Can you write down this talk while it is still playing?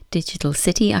Digital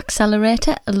City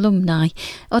Accelerator alumni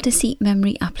Odyssey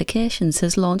Memory Applications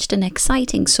has launched an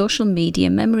exciting social media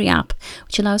memory app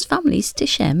which allows families to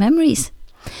share memories.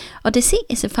 Odyssey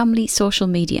is a family social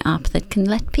media app that can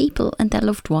let people and their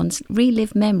loved ones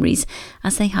relive memories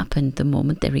as they happened the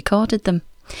moment they recorded them.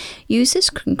 Users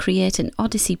can create an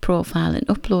Odyssey profile and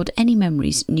upload any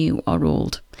memories, new or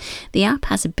old. The app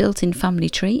has a built-in family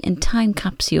tree and time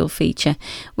capsule feature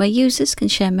where users can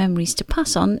share memories to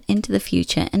pass on into the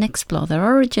future and explore their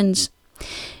origins.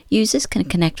 Users can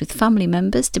connect with family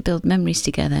members to build memories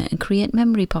together and create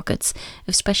memory pockets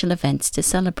of special events to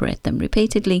celebrate them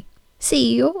repeatedly.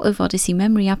 CEO of Odyssey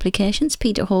Memory Applications,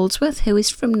 Peter Holdsworth, who is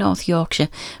from North Yorkshire,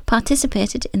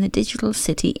 participated in the Digital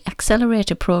City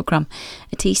Accelerator programme,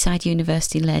 a Teesside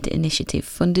University-led initiative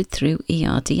funded through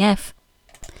ERDF.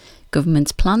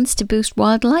 Government's plans to boost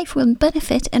wildlife will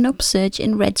benefit an upsurge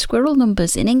in red squirrel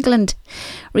numbers in England.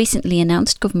 Recently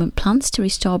announced government plans to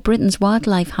restore Britain's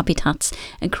wildlife habitats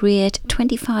and create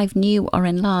 25 new or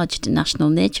enlarged national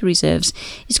nature reserves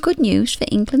is good news for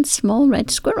England's small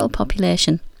red squirrel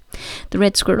population. The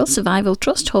Red Squirrel Survival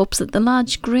Trust hopes that the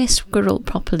large grey squirrel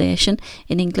population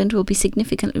in England will be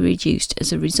significantly reduced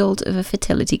as a result of a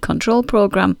fertility control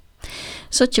programme.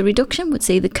 Such a reduction would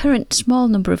see the current small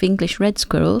number of English red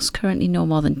squirrels, currently no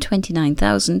more than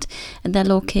 29,000, and their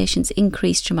locations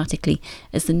increase dramatically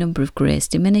as the number of greys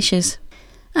diminishes.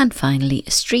 And finally,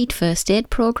 a street first aid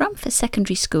programme for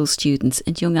secondary school students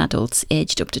and young adults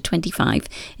aged up to 25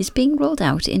 is being rolled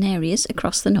out in areas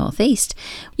across the North East.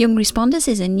 Young Responders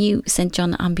is a new St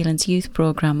John Ambulance Youth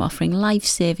programme offering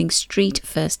life-saving street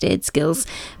first aid skills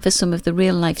for some of the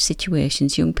real-life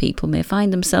situations young people may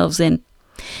find themselves in.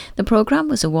 The programme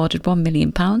was awarded £1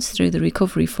 million through the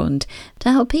Recovery Fund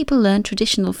to help people learn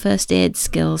traditional first aid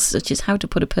skills such as how to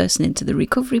put a person into the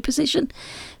recovery position,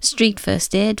 street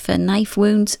first aid for knife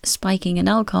wounds, spiking and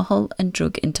alcohol and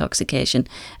drug intoxication,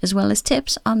 as well as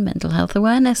tips on mental health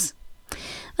awareness.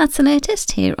 That's the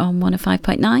latest here on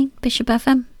 105.9 Bishop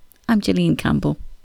FM. I'm Gillian Campbell.